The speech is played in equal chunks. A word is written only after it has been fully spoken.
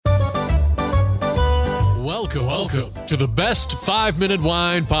Welcome to the Best 5-Minute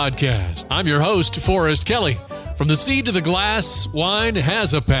Wine Podcast. I'm your host, Forrest Kelly. From the seed to the glass, wine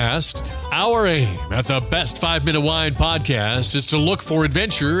has a past. Our aim at the Best 5-Minute Wine Podcast is to look for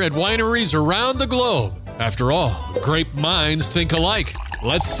adventure at wineries around the globe. After all, great minds think alike.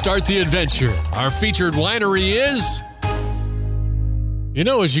 Let's start the adventure. Our featured winery is... You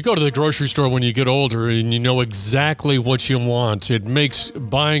know, as you go to the grocery store when you get older and you know exactly what you want, it makes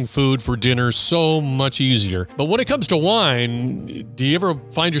buying food for dinner so much easier. But when it comes to wine, do you ever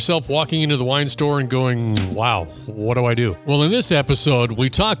find yourself walking into the wine store and going, wow, what do I do? Well, in this episode, we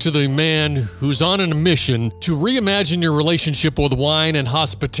talk to the man who's on a mission to reimagine your relationship with wine and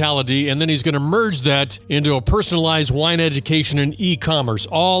hospitality, and then he's going to merge that into a personalized wine education and e-commerce,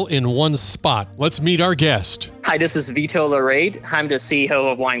 all in one spot. Let's meet our guest. Hi, this is Vito Lerede. I'm the CEO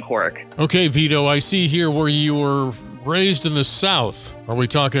of Wine Cork. Okay, Vito, I see here where you were raised in the South. Are we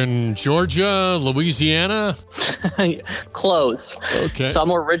talking Georgia, Louisiana? Close. Okay. So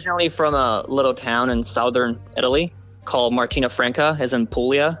I'm originally from a little town in southern Italy called Martina Franca, as in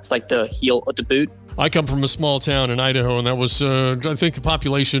Puglia. It's like the heel of the boot. I come from a small town in Idaho, and that was, I think the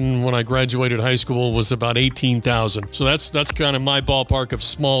population when I graduated high school was about 18,000. So that's kind of my ballpark of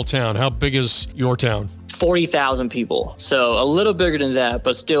small town. How big is your town? 40,000 people. So a little bigger than that,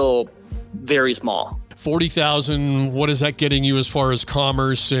 but still very small. 40,000, what is that getting you as far as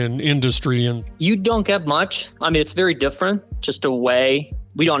commerce and industry? And you don't get much. I mean, it's very different, just a way.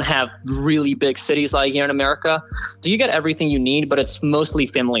 We don't have really big cities like here in America. So you get everything you need, but it's mostly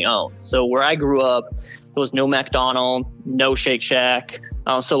family owned. So where I grew up, there was no McDonald's, no Shake Shack.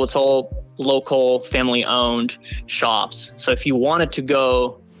 So it's all local family owned shops. So if you wanted to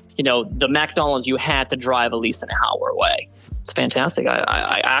go, the McDonald's, you had to drive at least an hour away. It's fantastic.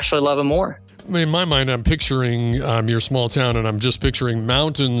 I actually love it more. In my mind, I'm picturing your small town, and I'm just picturing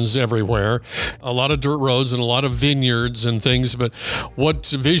mountains everywhere, a lot of dirt roads and a lot of vineyards and things. But what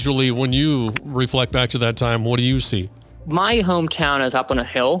visually, when you reflect back to that time, what do you see? My hometown is up on a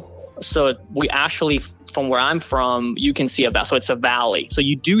hill. So we actually, from where I'm from, you can see so it's a valley. So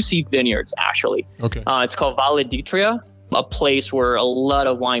you do see vineyards, actually. Okay. It's called Valle d'Itria, a place where a lot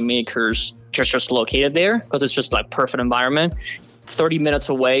of winemakers just located there because it's just like perfect environment. 30 minutes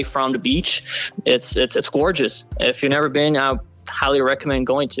away from the beach. It's gorgeous. If you've never been, I highly recommend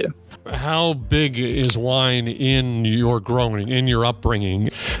going to. How big is wine in your growing, in your upbringing?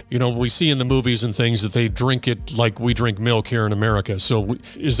 We see in the movies and things that they drink it like we drink milk here in America. So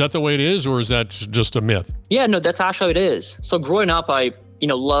is that the way it is, or is that just a myth? Yeah, no, that's actually what it is. So growing up, I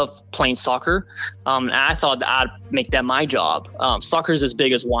love playing soccer. And I thought that I'd make that my job. Soccer is as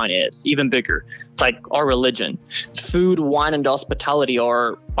big as wine is, even bigger. It's like our religion. Food, wine, and hospitality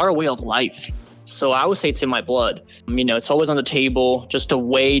are our way of life. So I would say it's in my blood. It's always on the table. Just a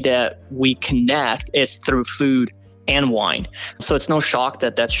way that we connect is through food and wine. So it's no shock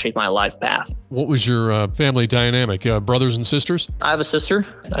that that's shaped my life path. What was your family dynamic? Brothers and sisters? I have a sister.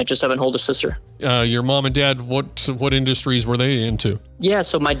 I just have an older sister. Your mom and dad, what industries were they into? Yeah,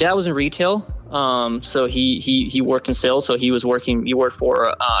 so my dad was in retail. So he worked in sales. So he worked for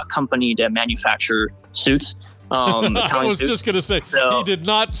a company that manufactured suits. I was just going to say, he did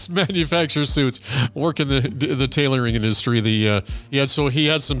not manufacture suits, work in the tailoring industry. He had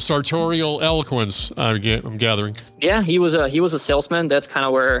some sartorial eloquence, I'm gathering. Yeah, he was a salesman. That's kind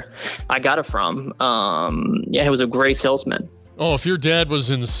of where I got it from. He was a great salesman. Oh, if your dad was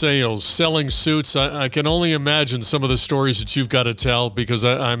in sales, selling suits, I can only imagine some of the stories that you've got to tell, because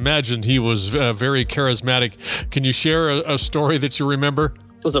I imagine he was very charismatic. Can you share a story that you remember?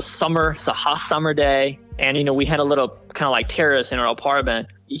 It was a hot summer day. And, we had a little kind of like terrace in our apartment.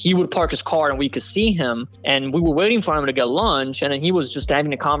 He would park his car and we could see him. And we were waiting for him to get lunch. And then he was just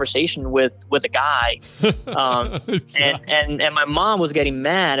having a conversation with a guy. And my mom was getting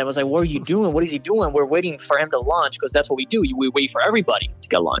mad. I was like, what are you doing? What is he doing? We're waiting for him to lunch, because that's what we do. We wait for everybody to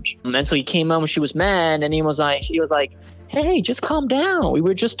get lunch. And so he came home and she was mad. And he was like, hey, just calm down. We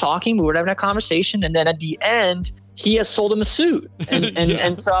were just talking. We were having a conversation. And then at the end, he has sold him a suit.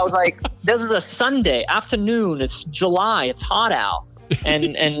 And so I was like, this is a Sunday afternoon. It's July. It's hot out.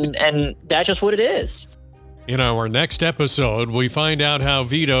 And that's just what it is. In our next episode, we find out how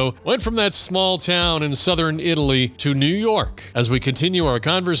Vito went from that small town in southern Italy to New York, as we continue our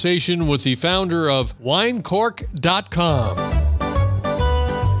conversation with the founder of winecork.com.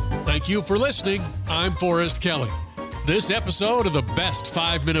 Thank you for listening. I'm Forrest Kelly. This episode of the Best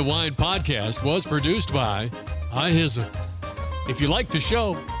 5-Minute Wine Podcast was produced by iHizzle. If you like the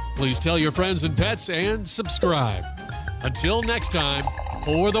show, please tell your friends and pets and subscribe. Until next time,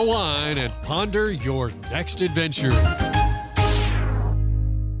 pour the wine and ponder your next adventure.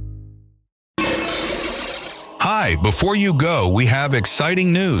 Hi, before you go, we have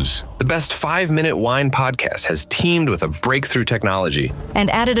exciting news. The Best 5-Minute Wine podcast has teamed with a breakthrough technology and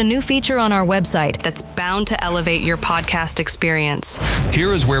added a new feature on our website that's bound to elevate your podcast experience. Here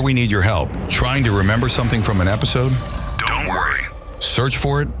is where we need your help. Trying to remember something from an episode? Don't worry. Search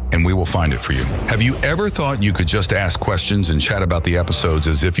for it, and we will find it for you. Have you ever thought you could just ask questions and chat about the episodes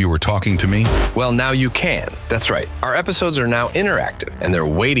as if you were talking to me? Well, now you can. That's right. Our episodes are now interactive, and they're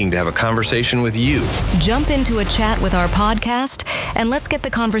waiting to have a conversation with you. Jump into a chat with our podcast, and let's get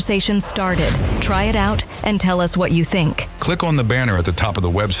the conversation started. Try it out and tell us what you think. Click on the banner at the top of the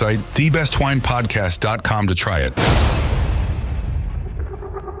website, thebestwinepodcast.com, to try it.